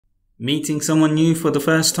Meeting someone new for the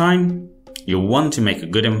first time? You'll want to make a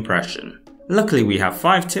good impression. Luckily, we have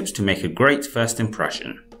 5 tips to make a great first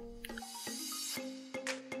impression.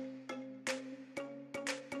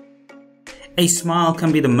 A smile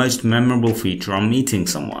can be the most memorable feature on meeting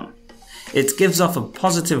someone. It gives off a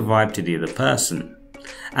positive vibe to the other person,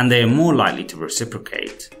 and they are more likely to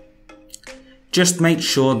reciprocate. Just make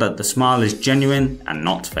sure that the smile is genuine and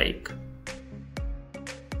not fake.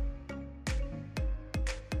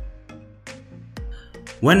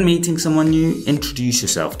 When meeting someone new, introduce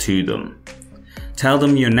yourself to them. Tell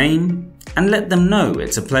them your name and let them know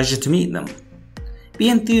it's a pleasure to meet them. Be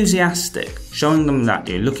enthusiastic, showing them that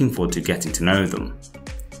you're looking forward to getting to know them.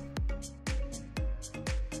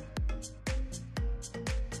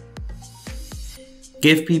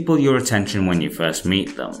 Give people your attention when you first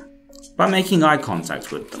meet them, by making eye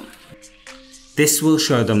contact with them. This will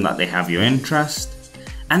show them that they have your interest,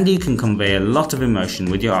 and you can convey a lot of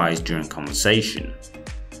emotion with your eyes during conversation.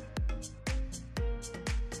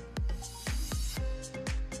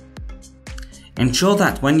 Ensure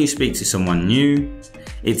that when you speak to someone new,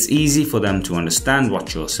 it's easy for them to understand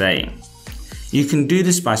what you're saying. You can do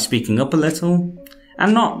this by speaking up a little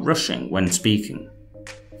and not rushing when speaking.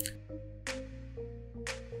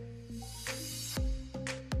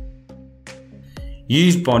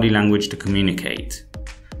 Use body language to communicate.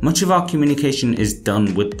 Much of our communication is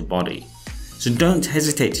done with the body, so don't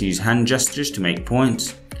hesitate to use hand gestures to make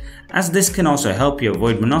points, as this can also help you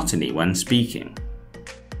avoid monotony when speaking.